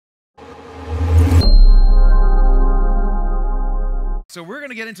So we're going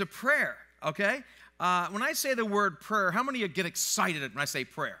to get into prayer, okay? When I say the word prayer, how many of you get excited when I say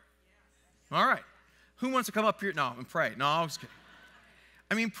prayer? All right. Who wants to come up here? No, and pray. No, I was kidding.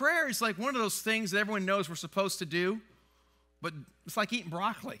 I mean, prayer is like one of those things that everyone knows we're supposed to do, but it's like eating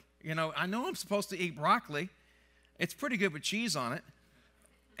broccoli. You know, I know I'm supposed to eat broccoli. It's pretty good with cheese on it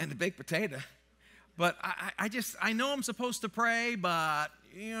and the baked potato. But I know I'm supposed to pray, but,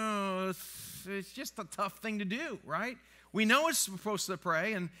 you know, it's just a tough thing to do, right? We know it's supposed to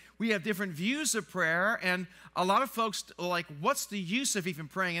pray, and we have different views of prayer, and a lot of folks are like, what's the use of even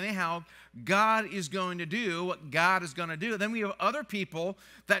praying anyhow? God is going to do what God is going to do. Then we have other people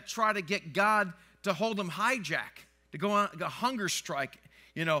that try to get God to hold them hijack, to go on a hunger strike.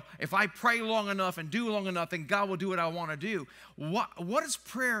 You know, if I pray long enough and do long enough, then God will do what I want to do. What is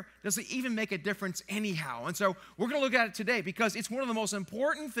prayer? Does it even make a difference anyhow? And so we're going to look at it today because it's one of the most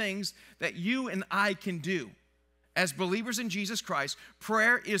important things that you and I can do. As believers in Jesus Christ,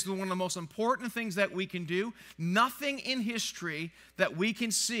 prayer is one of the most important things that we can do. Nothing in history that we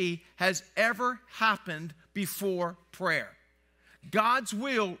can see has ever happened before prayer. God's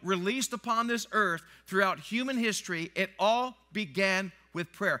will released upon this earth throughout human history, it all began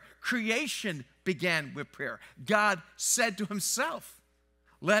with prayer. Creation began with prayer. God said to himself,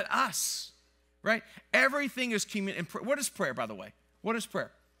 let us, right? Everything is communicated. What is prayer, by the way? What is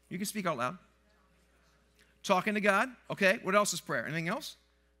prayer? You can speak out loud. Talking to God. Okay, what else is prayer? Anything else?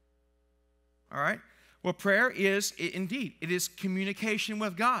 All right. Well, prayer is, indeed, it is communication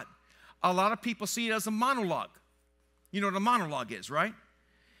with God. A lot of people see it as a monologue. You know what a monologue is, right?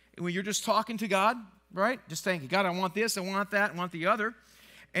 When you're just talking to God, right? Just saying, God, I want this, I want that, I want the other.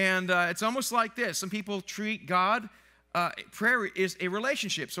 And it's almost like this. Some people treat God, prayer is a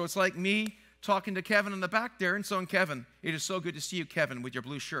relationship. So it's like me talking to Kevin in the back there and saying, Kevin, it is so good to see you, Kevin, with your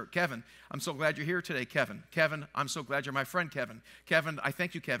blue shirt. Kevin, I'm so glad you're here today, Kevin. Kevin, I'm so glad you're my friend, Kevin. Kevin, I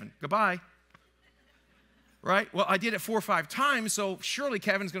thank you, Kevin. Goodbye. Right? Well, I did it 4 or 5 times, so surely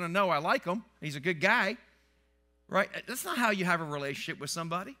Kevin's going to know I like him. He's a good guy. Right? That's not how you have a relationship with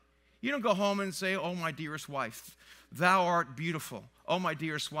somebody. You don't go home and say, oh, my dearest wife, thou art beautiful. Oh, my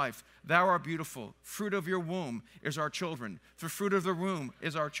dearest wife, thou art beautiful. Fruit of your womb is our children. The fruit of the womb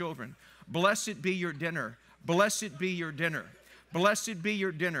is our children. Blessed be your dinner. Blessed be your dinner. Blessed be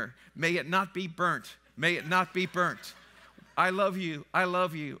your dinner. May it not be burnt. May it not be burnt. I love you. I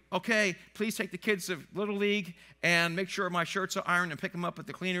love you. Okay, please take the kids to Little League and make sure my shirts are ironed and pick them up at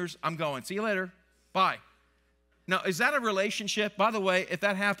the cleaners. I'm going. See you later. Bye. Now, is that a relationship? By the way, if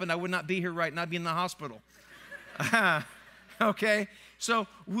that happened, I would not be here right now. I'd be in the hospital. Okay? So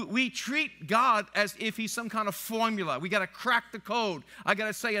we treat God as if he's some kind of formula. We got to crack the code. I got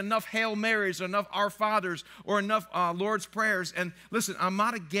to say enough Hail Marys or enough Our Fathers or enough Lord's Prayers. And listen, I'm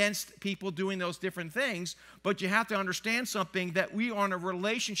not against people doing those different things, but you have to understand something, that we are in a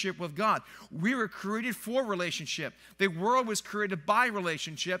relationship with God. We were created for relationship. The world was created by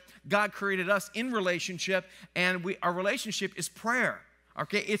relationship. God created us in relationship, and our relationship is prayer.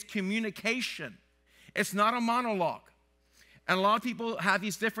 Okay? It's communication. It's not a monologue. And a lot of people have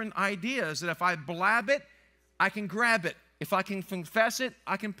these different ideas that if I blab it, I can grab it. If I can confess it,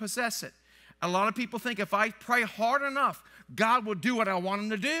 I can possess it. A lot of people think if I pray hard enough, God will do what I want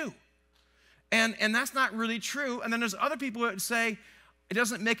him to do. And that's not really true. And then there's other people that say it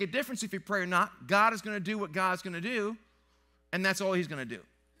doesn't make a difference if you pray or not. God is going to do what God's going to do, and that's all he's going to do.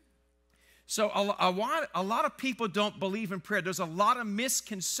 So a lot of people don't believe in prayer. There's a lot of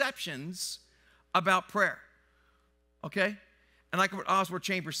misconceptions about prayer. Okay? And like what Oswald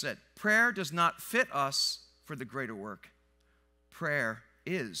Chambers said, prayer does not fit us for the greater work. Prayer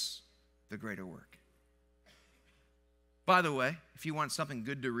is the greater work. By the way, if you want something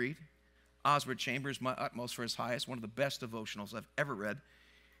good to read, Oswald Chambers, My Utmost for His Highest, one of the best devotionals I've ever read.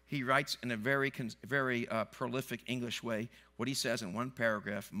 He writes in a very prolific English way what he says in one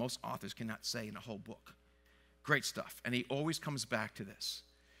paragraph most authors cannot say in a whole book. Great stuff. And he always comes back to this.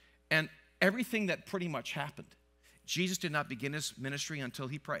 And everything that pretty much happened, Jesus did not begin his ministry until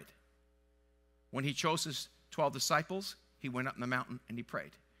he prayed. When he chose his 12 disciples, he went up in the mountain and he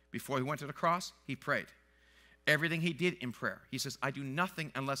prayed. Before he went to the cross, he prayed. Everything he did in prayer. He says, I do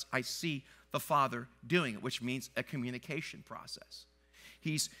nothing unless I see the Father doing it, which means a communication process.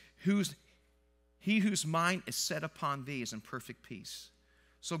 He whose mind is set upon thee is in perfect peace.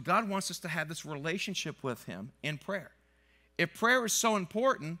 So God wants us to have this relationship with him in prayer. If prayer is so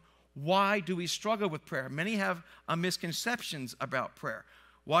important, why do we struggle with prayer? Many have misconceptions about prayer.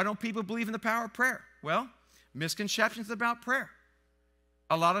 Why don't people believe in the power of prayer? Well, misconceptions about prayer.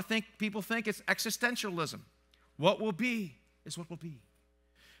 A lot of people think it's existentialism. What will be is what will be.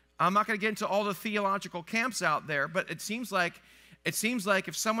 I'm not going to get into all the theological camps out there, but it seems like It seems like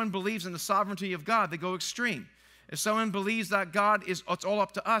if someone believes in the sovereignty of God, they go extreme. If someone believes that God is, it's all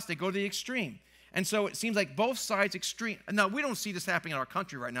up to us, they go to the extreme. And so it seems like both sides extreme. Now, we don't see this happening in our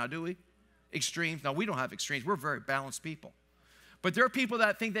country right now, do we? Extremes. No, we don't have extremes. We're very balanced people. But there are people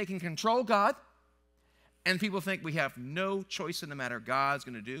that think they can control God, and people think we have no choice in the matter. God's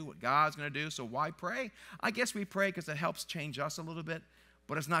going to do what God's going to do, so why pray? I guess we pray because it helps change us a little bit,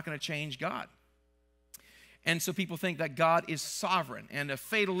 but it's not going to change God. And so people think that God is sovereign and a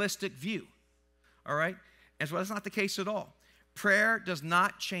fatalistic view, all right? And so that's not the case at all. Prayer does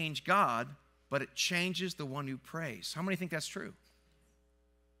not change God, but it changes the one who prays. How many think that's true?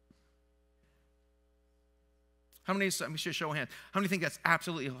 How many, let me just show a hand. How many think that's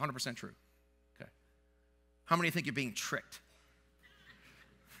absolutely 100% true? Okay. How many think you're being tricked?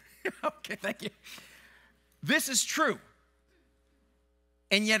 Okay, thank you. This is true,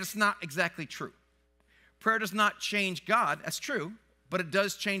 and yet it's not exactly true. Prayer does not change God, that's true, but it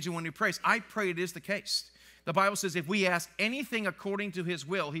does change the one who prays. I pray it is the case. The Bible says if we ask anything according to his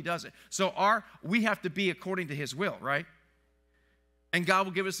will, he does it. So we have to be according to his will, right? And God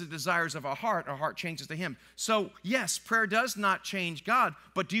will give us the desires of our heart changes to him. So yes, prayer does not change God,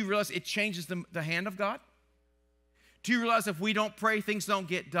 but do you realize it changes the hand of God? Do you realize if we don't pray, things don't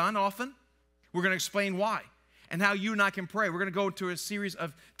get done often? We're going to explain why and how you and I can pray. We're going to go into a series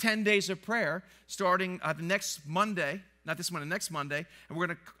of 10 days of prayer starting the next Monday, not this Monday, next Monday, and we're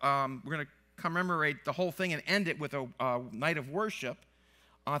going to commemorate the whole thing and end it with a night of worship.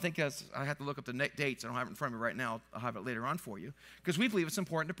 I think I have to look up the dates. I don't have it in front of me right now. I'll have it later on for you because we believe it's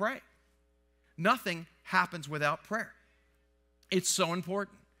important to pray. Nothing happens without prayer. It's so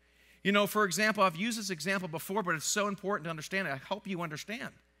important. You know, for example, I've used this example before, but it's so important to understand it. I hope you understand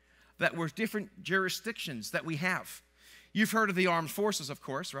that we're different jurisdictions that we have. You've heard of the armed forces, of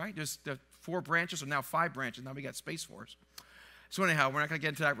course, right? There's the 4 branches, or now 5 branches. Now we got Space Force. So anyhow, we're not going to get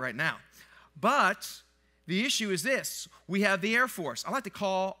into that right now. But the issue is this. We have the Air Force. I like to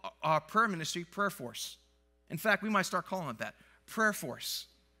call our prayer ministry Prayer Force. In fact, we might start calling it that, Prayer Force.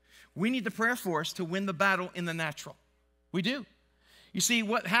 We need the prayer force to win the battle in the natural. We do. You see,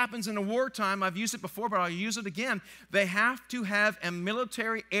 what happens in a wartime, I've used it before, but I'll use it again. They have to have a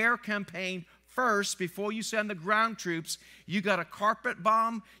military air campaign first before you send the ground troops. You got to carpet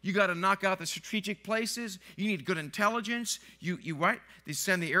bomb. You got to knock out the strategic places. You need good intelligence. Right? They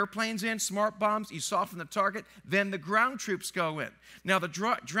send the airplanes in, smart bombs. You soften the target. Then the ground troops go in. Now, the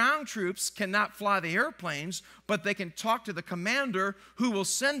ground troops cannot fly the airplanes, but they can talk to the commander who will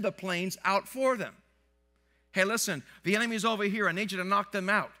send the planes out for them. Hey, listen, the enemy's over here. I need you to knock them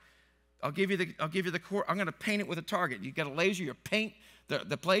out. I'll give you the core. I'm going to paint it with a target. You get a laser, you paint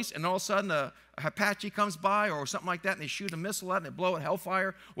the place, and all of a sudden a Apache comes by or something like that, and they shoot a missile out, and they blow it,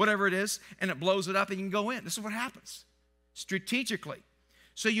 hellfire, whatever it is, and it blows it up, and you can go in. This is what happens strategically.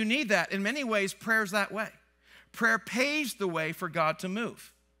 So you need that. In many ways, prayer's that way. Prayer paves the way for God to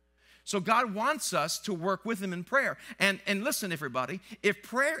move. So God wants us to work with him in prayer. And listen, everybody, if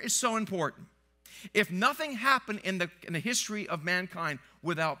prayer is so important, if nothing happened in the history of mankind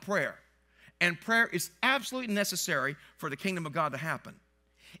without prayer, and prayer is absolutely necessary for the kingdom of God to happen,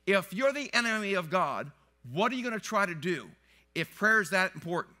 if you're the enemy of God, what are you going to try to do if prayer is that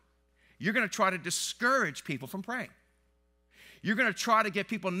important? You're going to try to discourage people from praying. You're going to try to get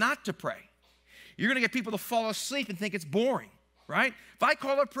people not to pray. You're going to get people to fall asleep and think it's boring, right? If I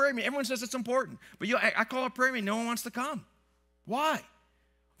call a prayer meeting, everyone says it's important, but I call a prayer meeting, no one wants to come. Why?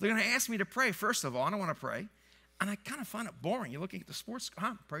 They're going to ask me to pray, first of all. I don't want to pray. And I kind of find it boring. You're looking at the sports.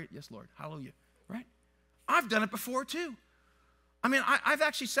 Pray, yes, Lord. Hallelujah. Right? I've done it before, too. I mean, I've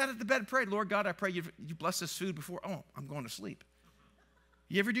actually sat at the bed and prayed, Lord God, I pray you bless this food before. Oh, I'm going to sleep.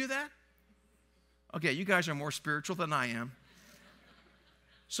 You ever do that? Okay, you guys are more spiritual than I am.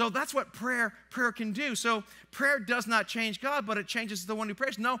 So that's what prayer can do. So prayer does not change God, but it changes the one who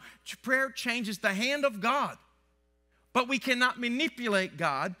prays. No, prayer changes the hand of God. But we cannot manipulate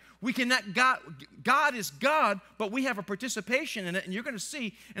God. God is God, but we have a participation in it. And you're going to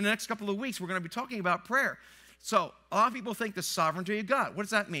see in the next couple of weeks, we're going to be talking about prayer. So a lot of people think the sovereignty of God. What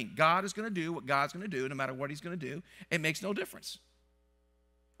does that mean? God is going to do what God's going to do, no matter what he's going to do. It makes no difference.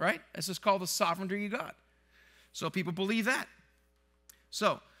 Right? This is called the sovereignty of God. So people believe that.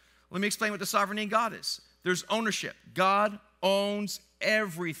 So let me explain what the sovereignty of God is. There's ownership. God owns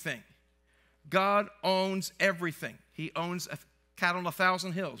everything. God owns everything. He owns a cattle on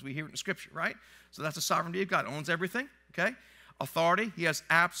 1,000 hills. We hear it in Scripture, right? So that's the sovereignty of God. Owns everything, okay? Authority. He has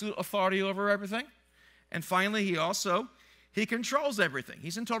absolute authority over everything. And finally, he controls everything.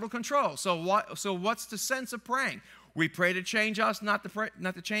 He's in total control. So what's the sense of praying? We pray to change us, not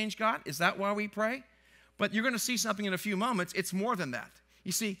to change God. Is that why we pray? But you're going to see something in a few moments. It's more than that.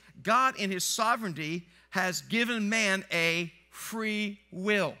 You see, God in his sovereignty has given man a free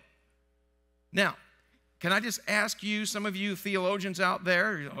will. Now, can I just ask you, some of you theologians out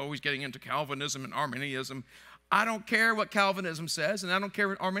there, you're always getting into Calvinism and Arminianism. I don't care what Calvinism says, and I don't care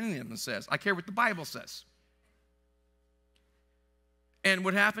what Arminianism says. I care what the Bible says. And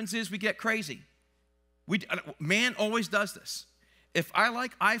what happens is we get crazy. Man always does this. If I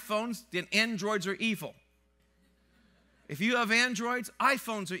like iPhones, then Androids are evil. If you have Androids,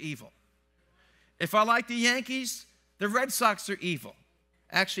 iPhones are evil. If I like the Yankees, the Red Sox are evil.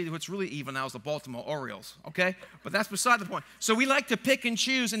 Actually, what's really evil now is the Baltimore Orioles, okay? But that's beside the point. So we like to pick and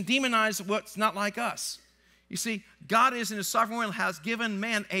choose and demonize what's not like us. You see, God is in his sovereign will, has given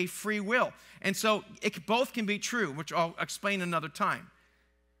man a free will. And so both can be true, which I'll explain another time.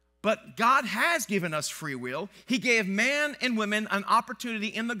 But God has given us free will. He gave man and women an opportunity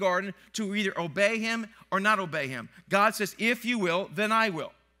in the garden to either obey him or not obey him. God says, if you will, then I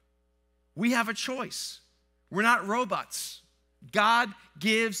will. We have a choice. We're not robots. God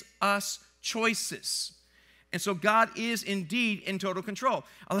gives us choices. And so God is indeed in total control.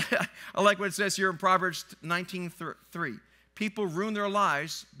 I like what it says here in Proverbs 19:3. People ruin their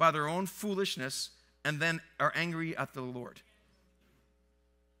lives by their own foolishness and then are angry at the Lord.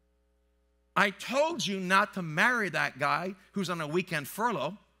 I told you not to marry that guy who's on a weekend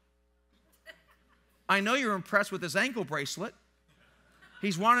furlough. I know you're impressed with his ankle bracelet.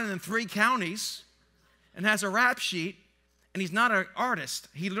 He's wanted in 3 counties and has a rap sheet, and he's not an artist.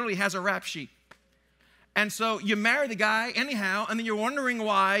 He literally has a rap sheet. And so you marry the guy anyhow, and then you're wondering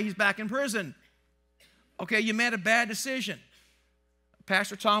why he's back in prison. Okay, you made a bad decision.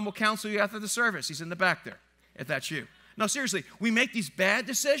 Pastor Tom will counsel you after the service. He's in the back there, if that's you. No, seriously, we make these bad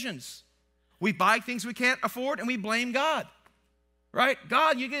decisions. We buy things we can't afford, and we blame God, right?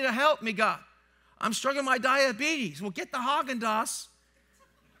 God, you got to help me, God. I'm struggling with my diabetes. Well, get the Haagen-Dazs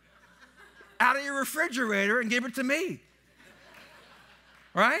out of your refrigerator and give it to me,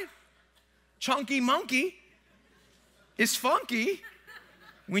 right? Chunky monkey is funky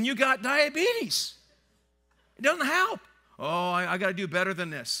when you got diabetes. It doesn't help. Oh, I got to do better than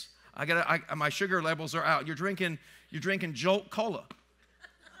this. My sugar levels are out. You're drinking Jolt Cola.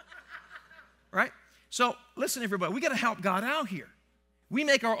 Right? So listen, everybody, we got to help God out here. We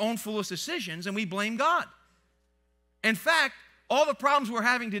make our own foolish decisions and we blame God. In fact, all the problems we're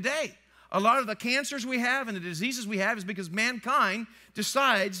having today, a lot of the cancers we have and the diseases we have is because mankind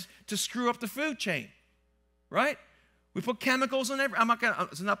decides to screw up the food chain. Right? We put chemicals in every,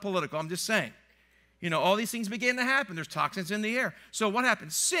 it's not political, I'm just saying. You know, all these things begin to happen. There's toxins in the air. So what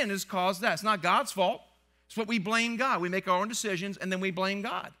happens? Sin has caused that. It's not God's fault. It's what we blame God. We make our own decisions and then we blame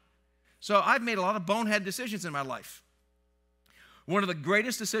God. So I've made a lot of bonehead decisions in my life. One of the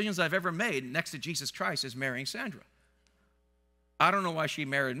greatest decisions I've ever made next to Jesus Christ is marrying Sandra. I don't know why she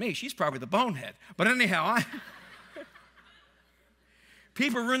married me. She's probably the bonehead. But anyhow,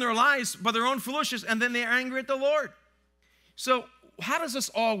 people ruin their lives by their own foolishness and then they're angry at the Lord. So how does this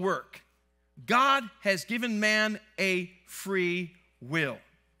all work? God has given man a free will.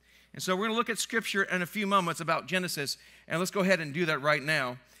 And so we're going to look at Scripture in a few moments about Genesis. And let's go ahead and do that right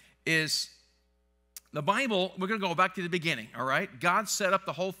now. Is the Bible, we're going to go back to the beginning, all right? God set up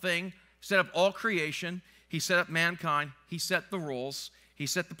the whole thing, set up all creation. He set up mankind. He set the rules. He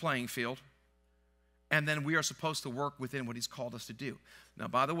set the playing field. And then we are supposed to work within what he's called us to do. Now,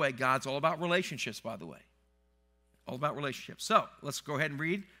 by the way, God's all about relationships, by the way. All about relationships. So let's go ahead and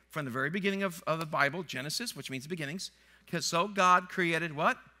read from the very beginning of the Bible, Genesis, which means beginnings. Because so God created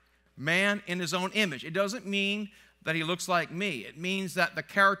what? Man in his own image. It doesn't mean that he looks like me. It means that the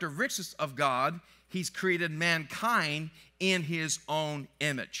characteristics of God, he's created mankind in his own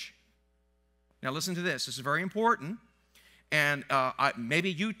image. Now listen to this. This is very important. And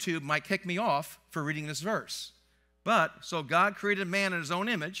maybe YouTube might kick me off for reading this verse. But, so God created man in his own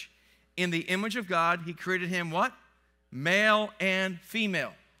image. In the image of God, he created him what? Male and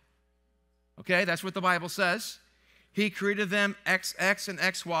female. Okay, that's what the Bible says. He created them XX and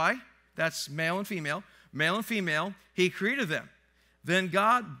XY. That's male and female. Male and female, he created them. Then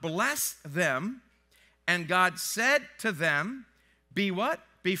God blessed them, and God said to them, be what?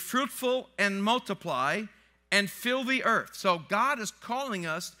 Be fruitful and multiply and fill the earth. So God is calling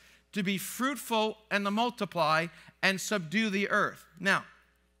us to be fruitful and to multiply and subdue the earth. Now,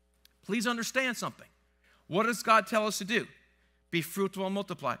 please understand something. What does God tell us to do? Be fruitful and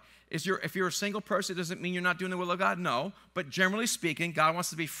multiply. If you're a single person, it doesn't mean you're not doing the will of God. No, but generally speaking, God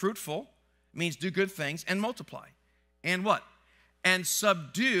wants to be fruitful, means do good things, and multiply. And what? And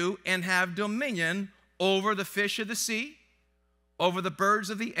subdue and have dominion over the fish of the sea, over the birds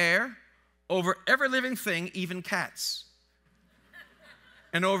of the air, over every living thing, even cats,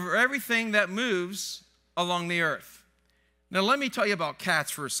 and over everything that moves along the earth. Now, let me tell you about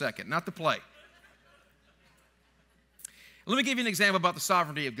cats for a second, not to play. Let me give you an example about the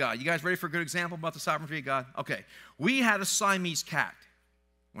sovereignty of God. You guys ready for a good example about the sovereignty of God? Okay. We had a Siamese cat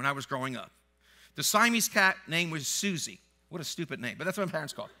when I was growing up. The Siamese cat name was Susie. What a stupid name, but that's what my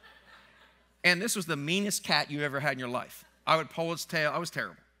parents called it. And this was the meanest cat you ever had in your life. I would pull its tail. I was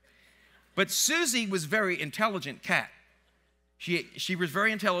terrible. But Susie was a very intelligent cat. She was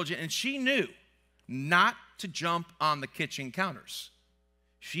very intelligent, and she knew not to jump on the kitchen counters.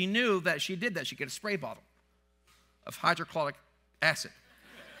 She knew that she did that. She'd get a spray bottle of hydrochloric acid.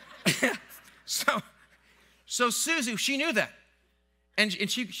 So Susie, she knew that. And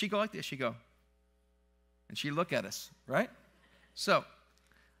she'd go like this. She'd go, and she'd look at us, right? So,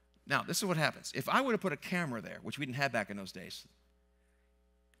 now, this is what happens. If I would have put a camera there, which we didn't have back in those days,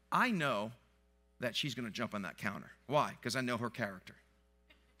 I know that she's going to jump on that counter. Why? Because I know her character.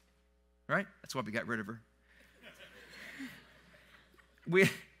 Right? That's why we got rid of her.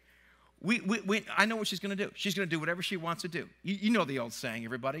 I know what she's going to do. She's going to do whatever she wants to do. You know the old saying,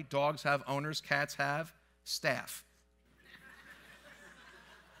 everybody. Dogs have owners, cats have staff.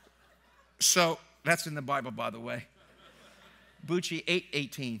 So, that's in the Bible, by the way. Bucci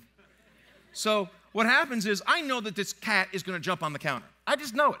 8:18. So, what happens is, I know that this cat is going to jump on the counter. I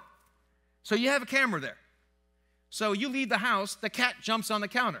just know it. So, you have a camera there. So, you leave the house, the cat jumps on the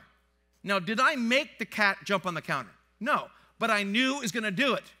counter. Now, did I make the cat jump on the counter? No, but I knew it was going to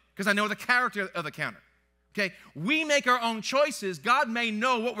do it because I know the character of the counter. Okay, we make our own choices. God may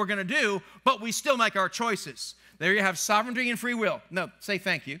know what we're going to do, but we still make our choices. There you have sovereignty and free will. No, say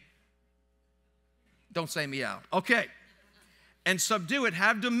thank you. Don't say meow. Okay. And subdue it,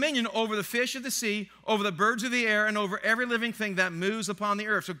 have dominion over the fish of the sea, over the birds of the air, and over every living thing that moves upon the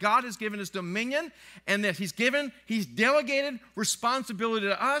earth. So God has given us dominion, and that He's delegated responsibility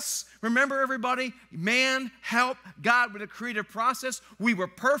to us. Remember, everybody, man helped God with a creative process. We were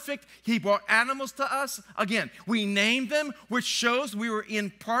perfect. He brought animals to us. Again, we named them, which shows we were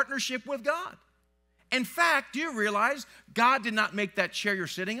in partnership with God. In fact, do you realize God did not make that chair you're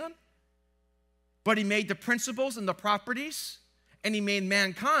sitting on? But He made the principles and the properties, and He made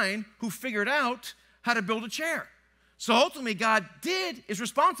mankind who figured out how to build a chair. So ultimately, God is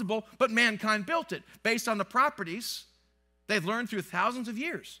responsible, but mankind built it based on the properties they've learned through thousands of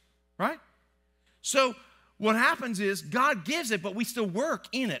years, right? So what happens is God gives it, but we still work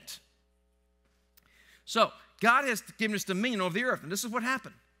in it. So God has given us dominion over the earth, and this is what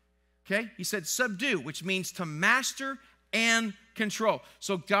happened, okay? He said subdue, which means to master and control.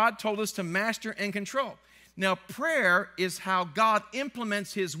 So God told us to master and control. Now, prayer is how God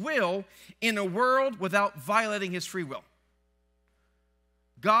implements His will in a world without violating His free will.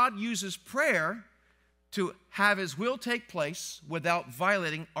 God uses prayer to have His will take place without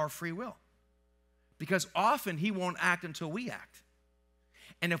violating our free will. Because often He won't act until we act.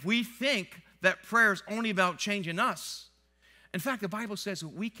 And if we think that prayer is only about changing us, in fact, the Bible says that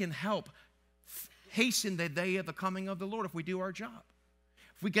we can help hasten the day of the coming of the Lord if we do our job.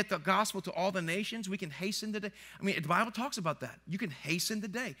 If we get the gospel to all the nations, we can hasten the day. I mean, the Bible talks about that. You can hasten the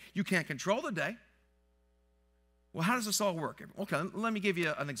day. You can't control the day. Well, how does this all work? Okay, let me give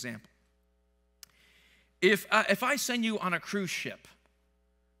you an example. If I send you on a cruise ship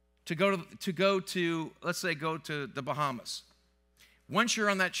to go to, let's say, go to the Bahamas. Once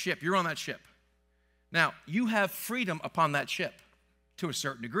you're on that ship, you're on that ship. Now, you have freedom upon that ship to a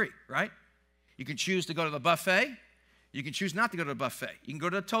certain degree, right? You can choose to go to the buffet. You can choose not to go to the buffet. You can go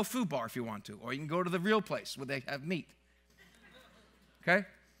to the tofu bar if you want to, or you can go to the real place where they have meat. Okay?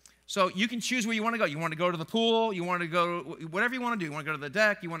 So you can choose where you want to go. You want to go to the pool. You want to go, whatever you want to do. You want to go to the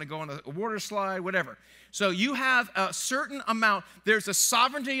deck. You want to go on a water slide, whatever. So you have a certain amount. There's the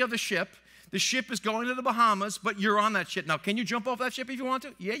sovereignty of the ship. The ship is going to the Bahamas, but you're on that ship. Now, can you jump off that ship if you want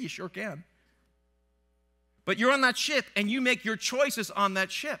to? Yeah, you sure can. But you're on that ship, and you make your choices on that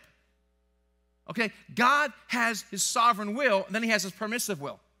ship. Okay, God has His sovereign will, and then He has His permissive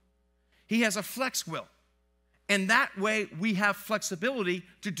will. He has a flex will. And that way, we have flexibility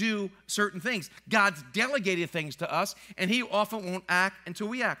to do certain things. God's delegated things to us, and He often won't act until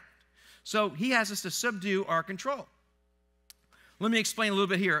we act. So He has us to subdue our control. Let me explain a little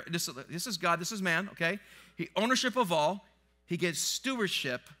bit here. This is God, this is man, okay? Ownership of all. He gives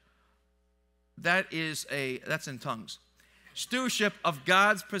stewardship. That's in tongues. Stewardship of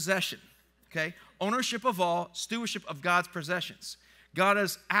God's possession. Okay, ownership of all, stewardship of God's possessions. God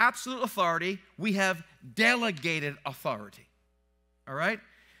has absolute authority. We have delegated authority. All right?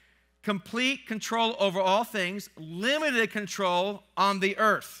 Complete control over all things, limited control on the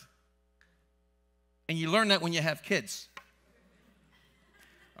earth. And you learn that when you have kids.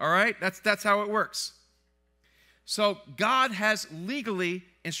 All right? That's how it works. So God has legally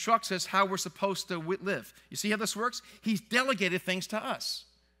instructs us how we're supposed to live. You see how this works? He's delegated things to us.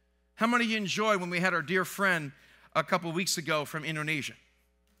 How many of you enjoyed when we had our dear friend a couple of weeks ago from Indonesia?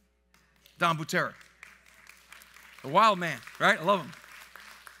 Don Butera. The wild man, right? I love him.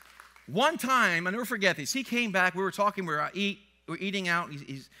 One time, I'll never forget this, he came back, we were talking, we were eating out,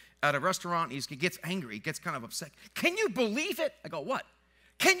 he's at a restaurant, he gets angry, he gets kind of upset. Can you believe it? I go, what?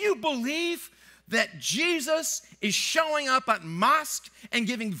 Can you believe that Jesus is showing up at mosque and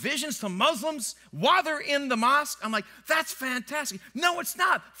giving visions to Muslims while they're in the mosque? I'm like, that's fantastic. No, it's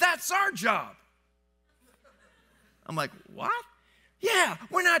not. That's our job. I'm like, what? Yeah,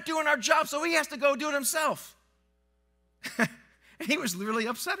 we're not doing our job, so he has to go do it himself. And he was really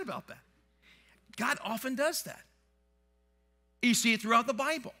upset about that. God often does that. You see it throughout the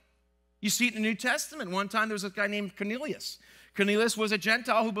Bible. You see it in the New Testament. One time there was a guy named Cornelius. Cornelius was a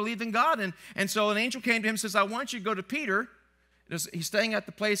Gentile who believed in God, and so an angel came to him and says, I want you to go to Peter. He's staying at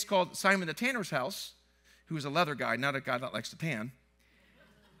the place called Simon the Tanner's house, who is a leather guy, not a guy that likes to tan.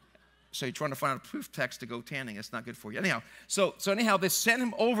 So you're trying to find a proof text to go tanning. It's not good for you. Anyhow, so anyhow, they sent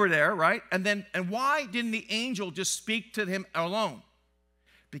him over there, right? And why didn't the angel just speak to him alone?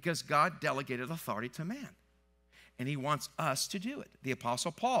 Because God delegated authority to man. And he wants us to do it. The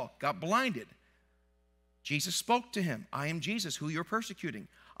Apostle Paul got blinded. Jesus spoke to him. I am Jesus, who you're persecuting.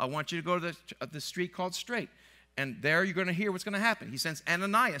 I want you to go to the street called Straight. And there you're going to hear what's going to happen. He sends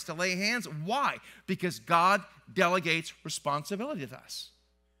Ananias to lay hands. Why? Because God delegates responsibility to us.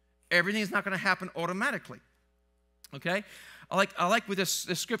 Everything is not going to happen automatically. Okay? I like with this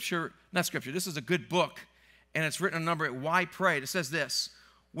scripture, not scripture, this is a good book, and it's written a number at Why Pray. It says this,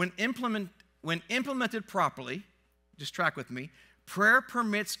 when implemented properly, just track with me, prayer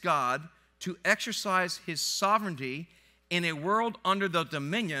permits God to exercise his sovereignty in a world under the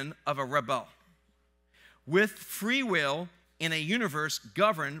dominion of a rebel. With free will in a universe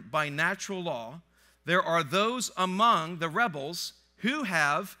governed by natural law, there are those among the rebels who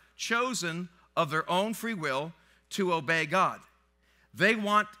have chosen of their own free will to obey God. They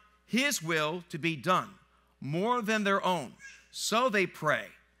want his will to be done more than their own. So they pray,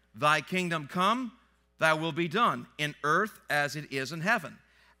 thy kingdom come, thy will be done in earth as it is in heaven.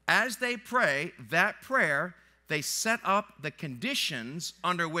 As they pray that prayer, they set up the conditions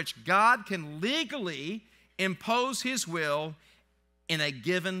under which God can legally impose his will in a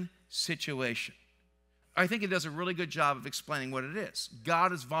given situation. I think it does a really good job of explaining what it is.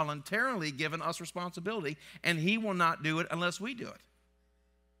 God has voluntarily given us responsibility, and he will not do it unless we do it.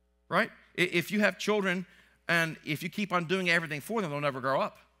 Right? If you have children, and if you keep on doing everything for them, they'll never grow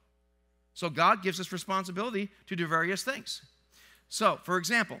up. So God gives us responsibility to do various things. So, for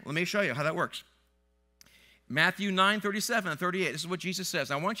example, let me show you how that works. Matthew 9:37 and 38. This is what Jesus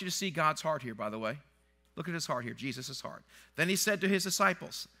says. I want you to see God's heart here, by the way. Look at his heart here, Jesus' heart. Then he said to his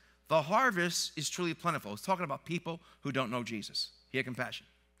disciples, the harvest is truly plentiful. He's talking about people who don't know Jesus. He had compassion.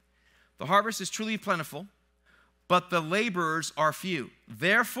 The harvest is truly plentiful, but the laborers are few.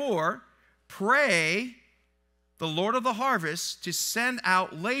 Therefore, pray the Lord of the harvest to send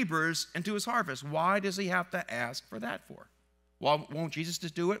out laborers into his harvest. Why does he have to ask for that for? Well, won't Jesus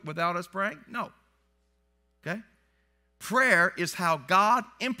just do it without us praying? No. Okay? Prayer is how God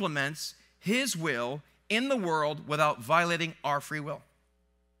implements his will in the world without violating our free will.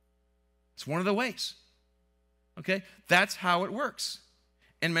 It's one of the ways. Okay? That's how it works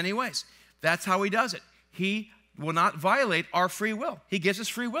in many ways. That's how he does it. He will not violate our free will. He gives us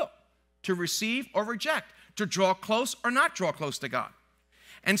free will to receive or reject, to draw close or not draw close to God.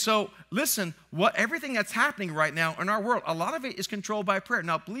 And so, listen, everything that's happening right now in our world, a lot of it is controlled by prayer.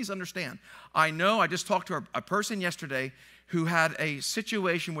 Now, please understand, I know I just talked to a person yesterday who had a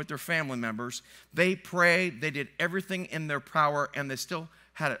situation with their family members. They prayed, they did everything in their power, and they still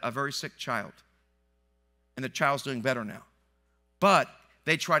had a very sick child. And the child's doing better now. But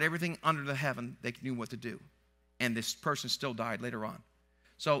they tried everything under the heaven they knew what to do. And this person still died later on.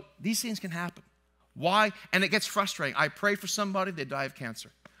 So these things can happen. Why? And it gets frustrating. I pray for somebody, they die of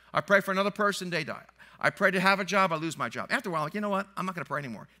cancer. I pray for another person, they die. I pray to have a job, I lose my job. After a while, like, you know what? I'm not going to pray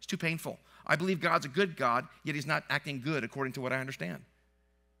anymore. It's too painful. I believe God's a good God, yet he's not acting good according to what I understand.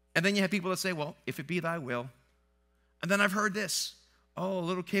 And then you have people that say, well, if it be thy will. And then I've heard this. Oh, a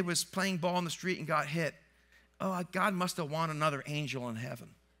little kid was playing ball in the street and got hit. Oh, God must have wanted another angel in heaven.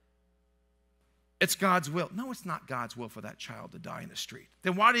 It's God's will. No, it's not God's will for that child to die in the street.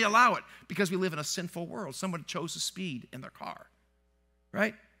 Then why do you allow it? Because we live in a sinful world. Someone chose to speed in their car,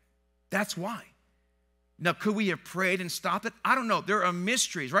 right? That's why. Now, could we have prayed and stopped it? I don't know. There are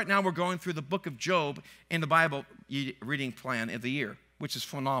mysteries. Right now, we're going through the book of Job in the Bible reading plan of the year, which is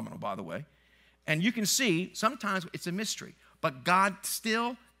phenomenal, by the way. And you can see sometimes it's a mystery, but God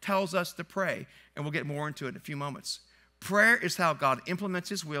still tells us to pray, and we'll get more into it in a few moments. Prayer is how God implements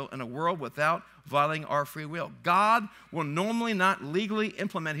his will in a world without violating our free will. God will normally not legally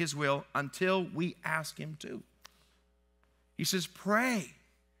implement his will until we ask him to. He says, pray,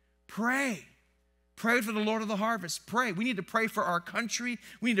 pray. Pray for the Lord of the harvest. Pray. We need to pray for our country.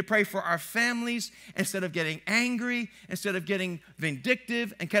 We need to pray for our families instead of getting angry, instead of getting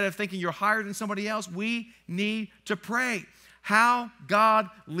vindictive, and kind of thinking you're higher than somebody else. We need to pray. How God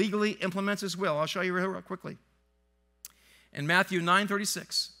legally implements his will. I'll show you real quickly. In Matthew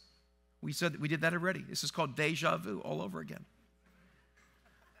 9:36, we did that already. This is called deja vu all over again.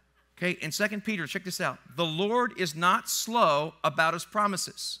 Okay, in 2 Peter, check this out. The Lord is not slow about his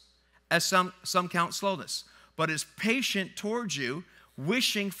promises, as some count slowness, but is patient towards you,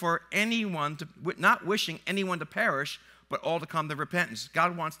 not wishing anyone to perish, but all to come to repentance.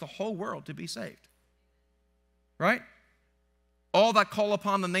 God wants the whole world to be saved. Right? All that call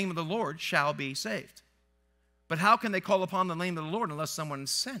upon the name of the Lord shall be saved. But how can they call upon the name of the Lord unless someone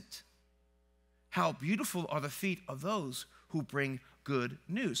is sent? How beautiful are the feet of those who bring good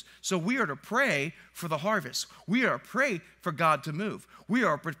news. So we are to pray for the harvest. We are to pray for God to move. We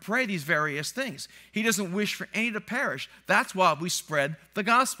are to pray these various things. He doesn't wish for any to perish. That's why we spread the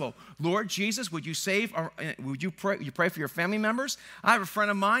gospel. Lord Jesus, would you pray for your family members? I have a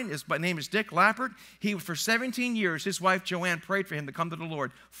friend of mine, his name is Dick Lappert. For 17 years, his wife Joanne prayed for him to come to the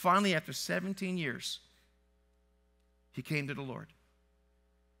Lord. Finally, after 17 years, he came to the Lord.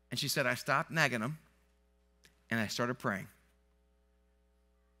 And she said, I stopped nagging him, and I started praying.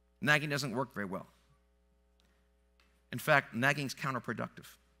 Nagging doesn't work very well. In fact, nagging is counterproductive.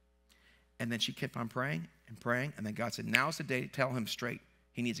 And then she kept on praying and praying, and then God said, now's the day to tell him straight.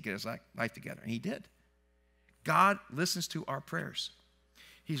 He needs to get his life together. And he did. God listens to our prayers.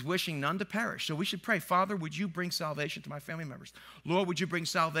 He's wishing none to perish. So we should pray, Father, would you bring salvation to my family members? Lord, would you bring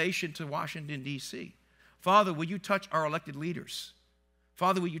salvation to Washington, D.C.? Father, will you touch our elected leaders?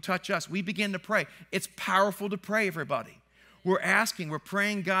 Father, will you touch us? We begin to pray. It's powerful to pray, everybody. We're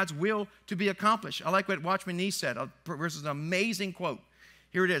praying God's will to be accomplished. I like what Watchman Nee said. This is an amazing quote.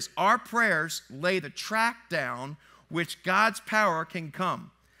 Here it is. Our prayers lay the track down which God's power can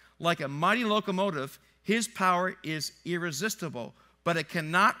come. Like a mighty locomotive, his power is irresistible, but it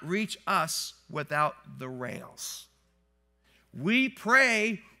cannot reach us without the rails. We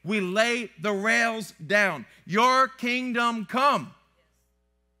pray, we lay the rails down. Your kingdom come.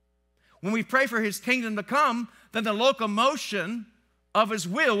 When we pray for his kingdom to come, then the locomotion of his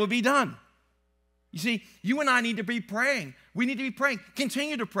will be done. You see, you and I need to be praying. We need to be praying.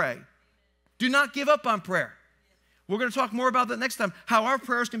 Continue to pray. Do not give up on prayer. We're going to talk more about that next time, how our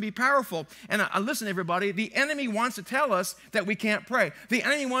prayers can be powerful. And listen, everybody, the enemy wants to tell us that we can't pray. The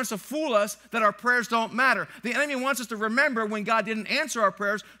enemy wants to fool us that our prayers don't matter. The enemy wants us to remember when God didn't answer our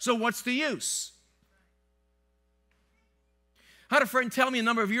prayers, so what's the use? I had a friend tell me a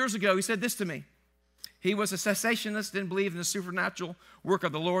number of years ago, he said this to me. He was a cessationist, didn't believe in the supernatural work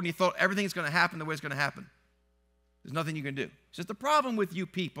of the Lord, and he thought everything's going to happen the way it's going to happen. There's nothing you can do. He says, the problem with you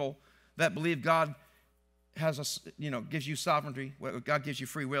people that believe God gives you sovereignty, God gives you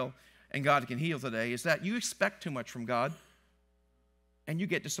free will, and God can heal today, is that you expect too much from God, and you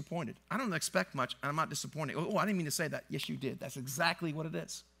get disappointed. I don't expect much, and I'm not disappointed. Oh, I didn't mean to say that. Yes, you did. That's exactly what it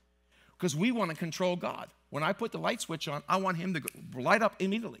is. Because we want to control God. When I put the light switch on, I want him to light up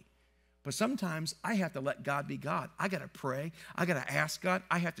immediately. But sometimes I have to let God be God. I got to pray. I got to ask God.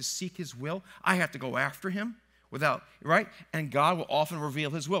 I have to seek his will. I have to go after him right? And God will often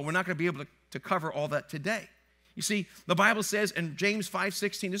reveal his will. We're not going to be able to cover all that today. You see, the Bible says in James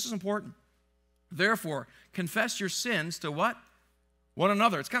 5:16, this is important. Therefore, confess your sins to what? One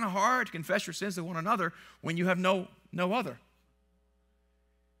another. It's kind of hard to confess your sins to one another when you have no other.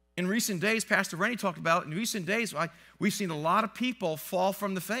 In recent days, Pastor Rennie talked about, in recent days, we've seen a lot of people fall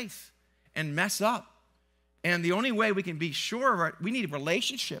from the faith and mess up. And the only way we can be sure, we need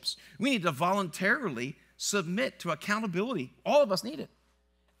relationships. We need to voluntarily submit to accountability. All of us need it.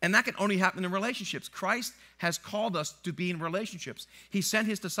 And that can only happen in relationships. Christ has called us to be in relationships. He sent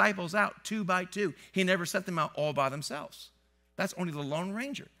his disciples out 2 by 2. He never sent them out all by themselves. That's only the Lone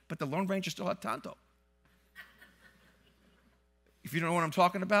Ranger. But the Lone Ranger still had Tonto. If you don't know what I'm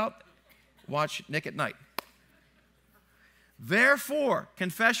talking about, watch Nick at Night. Therefore,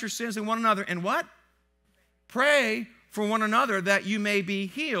 confess your sins to one another and what? Pray for one another that you may be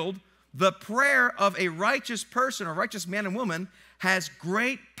healed. The prayer of a righteous person, a righteous man and woman, has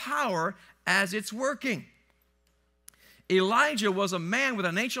great power as it's working. Elijah was a man with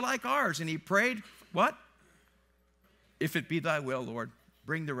a nature like ours, and he prayed, what? If it be thy will, Lord,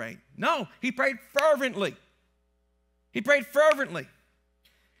 bring the rain. No, he prayed fervently. He prayed fervently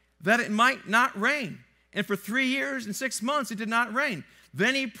that it might not rain. And for 3 years and 6 months, it did not rain.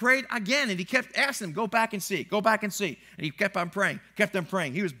 Then he prayed again, and he kept asking him, go back and see, go back and see. And he kept on praying, kept on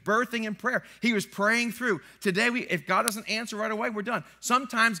praying. He was birthing in prayer. He was praying through. Today, if God doesn't answer right away, we're done.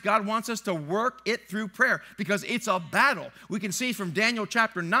 Sometimes God wants us to work it through prayer because it's a battle. We can see from Daniel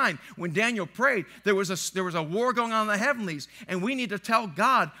chapter 9, when Daniel prayed, there was a war going on in the heavenlies, and we need to tell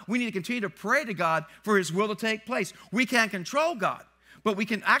God, we need to continue to pray to God for his will to take place. We can't control God, but we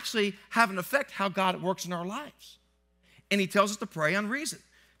can actually have an effect how God works in our lives. And he tells us to pray on reason.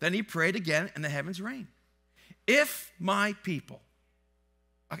 Then he prayed again, and the heavens rained. If my people,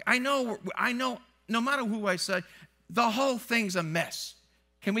 I know, no matter who I say, the whole thing's a mess.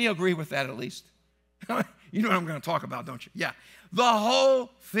 Can we agree with that at least? You know what I'm going to talk about, don't you? Yeah. The whole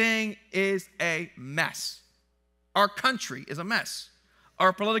thing is a mess. Our country is a mess.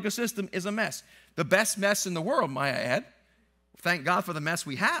 Our political system is a mess. The best mess in the world, might I add. Thank God for the mess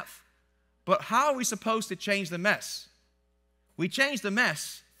we have. But how are we supposed to change the mess? We change the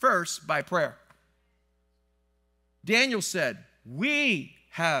mess first by prayer. Daniel said, we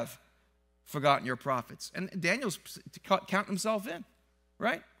have forgotten your prophets. And Daniel's counting himself in,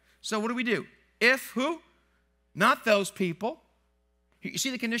 right? So what do? If who? Not those people. You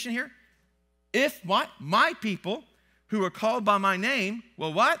see the condition here? If what? My people who are called by my name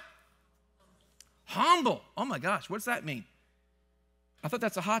will what? Humble. Oh my gosh, what's that mean? I thought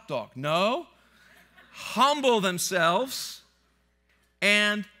that's a hot dog. No. Humble themselves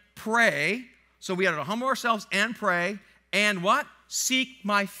and pray. So we have to humble ourselves and pray. And what? Seek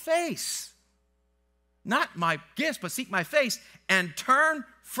my face. Not my gifts, but seek my face and turn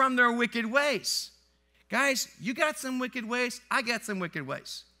from their wicked ways. Guys, you got some wicked ways. I got some wicked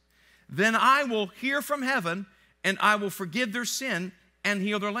ways. Then I will hear from heaven, and I will forgive their sin and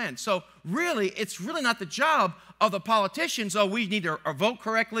heal their land. So really, it's really not the job of the politicians. Oh, we need to vote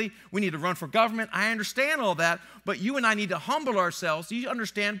correctly. We need to run for government. I understand all that, but you and I need to humble ourselves. You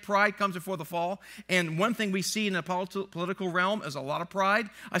understand pride comes before the fall, and one thing we see in the political realm is a lot of pride.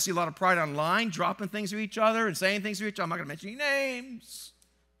 I see a lot of pride online, dropping things to each other and saying things to each other. I'm not going to mention any names.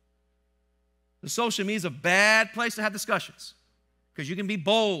 The social media is a bad place to have discussions because you can be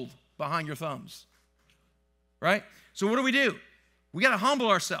bold behind your thumbs, right? So what do? We got to humble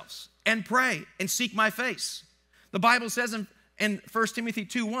ourselves and pray and seek my face. The Bible says in 1 Timothy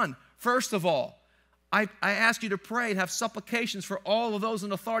 2:1, first of all, I ask you to pray and have supplications for all of those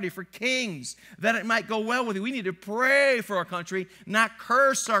in authority, for kings, that it might go well with you. We need to pray for our country, not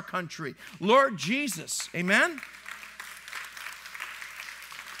curse our country. Lord Jesus, amen?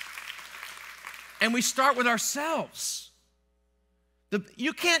 And we start with ourselves.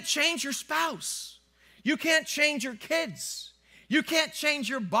 You can't change your spouse. You can't change your kids. You can't change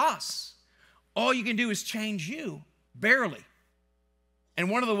your boss. All you can do is change you, barely. And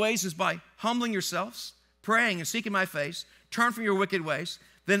one of the ways is by humbling yourselves, praying and seeking my face, turn from your wicked ways,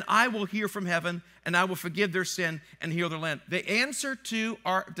 then I will hear from heaven, and I will forgive their sin and heal their land. The answer to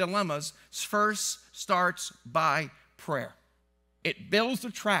our dilemmas first starts by prayer. It builds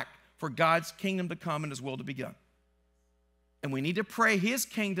the track for God's kingdom to come and his will to be done. And we need to pray his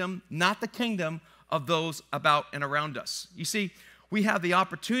kingdom, not the kingdom of those about and around us. You see, we have the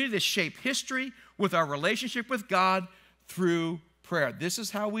opportunity to shape history with our relationship with God through prayer. This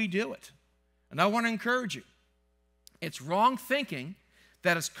is how we do it. And I want to encourage you. It's wrong thinking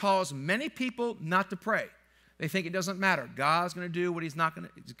that has caused many people not to pray. They think it doesn't matter. God's going to do what he's not going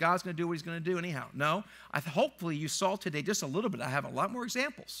to. God's going to do what he's going to do anyhow. No. Hopefully you saw today just a little bit. I have a lot more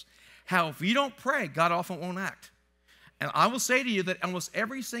examples. How if you don't pray, God often won't act. And I will say to you that almost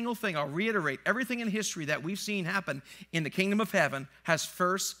every single thing, I'll reiterate, everything in history that we've seen happen in the kingdom of heaven has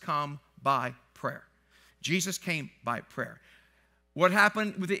first come by prayer. Jesus came by prayer. What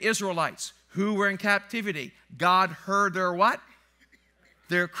happened with the Israelites who were in captivity? God heard their what?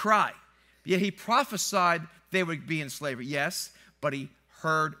 Their cry. Yet he prophesied they would be in slavery. Yes, but he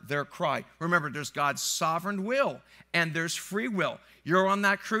heard their cry. Remember, there's God's sovereign will and there's free will. You're on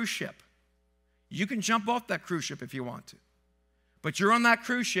that cruise ship. You can jump off that cruise ship if you want to. But you're on that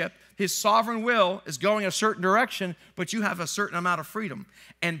cruise ship. His sovereign will is going a certain direction, but you have a certain amount of freedom.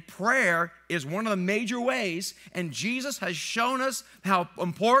 And prayer is one of the major ways, and Jesus has shown us how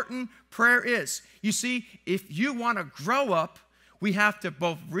important prayer is. You see, if you want to grow up, we have to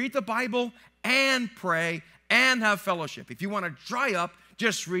both read the Bible and pray and have fellowship. If you want to dry up,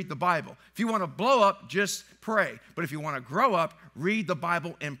 just read the Bible. If you want to blow up, just pray. But if you want to grow up, read the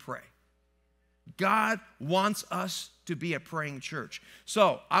Bible and pray. God wants us to be a praying church.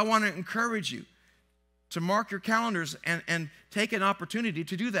 So I want to encourage you to mark your calendars and take an opportunity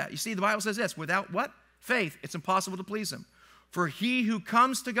to do that. You see, the Bible says this, without what? Faith, it's impossible to please him. For he who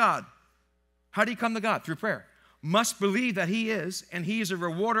comes to God, how do you come to God? Through prayer. Must believe that he is, and he is a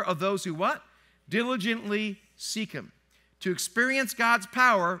rewarder of those who what? Diligently seek him. To experience God's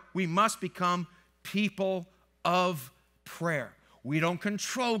power, we must become people of prayer. We don't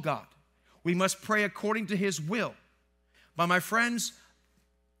control God. We must pray according to his will. But my friends,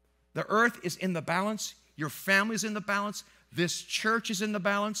 the earth is in the balance. Your family is in the balance. This church is in the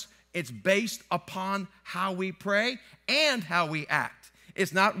balance. It's based upon how we pray and how we act.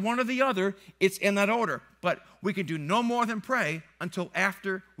 It's not one or the other. It's in that order. But we can do no more than pray until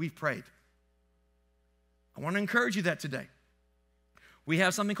after we've prayed. I want to encourage you that today. We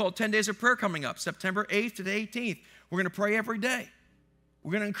have something called 10 Days of Prayer coming up, September 8th to the 18th. We're going to pray every day.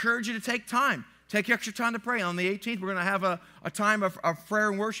 We're going to encourage you to take time. Take extra time to pray. On the 18th, we're going to have a time of prayer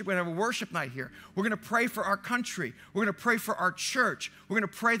and worship. We're going to have a worship night here. We're going to pray for our country. We're going to pray for our church. We're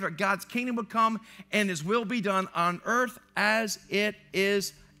going to pray that God's kingdom would come and his will be done on earth as it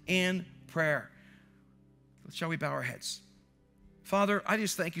is in prayer. Shall we bow our heads? Father, I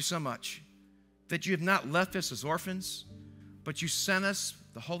just thank you so much that you have not left us as orphans, but you sent us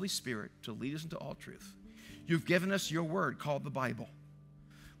the Holy Spirit to lead us into all truth. You've given us your word called the Bible.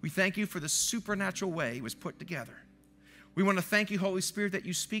 We thank you for the supernatural way it was put together. We want to thank you, Holy Spirit, that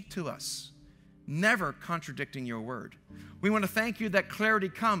you speak to us, never contradicting your word. We want to thank you that clarity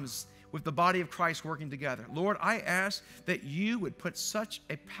comes with the body of Christ working together. Lord, I ask that you would put such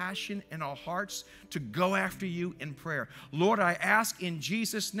a passion in our hearts to go after you in prayer. Lord, I ask in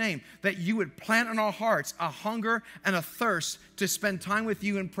Jesus' name that you would plant in our hearts a hunger and a thirst to spend time with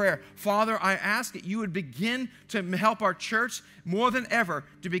you in prayer. Father, I ask that you would begin to help our church more than ever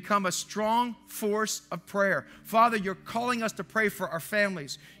to become a strong force of prayer. Father, you're calling us to pray for our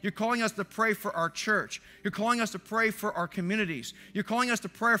families. You're calling us to pray for our church. You're calling us to pray for our communities. You're calling us to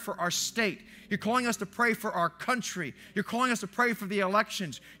pray for our state. You're calling us to pray for our country. You're calling us to pray for the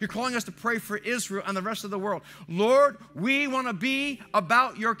elections. You're calling us to pray for Israel and the rest of the world. Lord, we want to be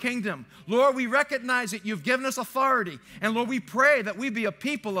about your kingdom. Lord, we recognize that you've given us authority. And Lord, we pray that we be a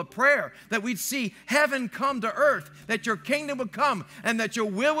people of prayer, that we'd see heaven come to earth, that your kingdom would come, and that your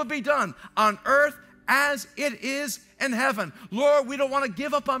will would be done on earth as it is in heaven. Lord, we don't want to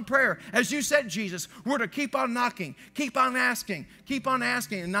give up on prayer. As you said, Jesus, we're to keep on knocking, keep on asking,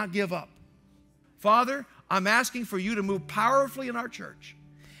 and not give up. Father, I'm asking for you to move powerfully in our church.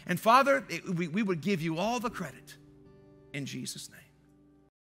 And Father, we would give you all the credit in Jesus' name.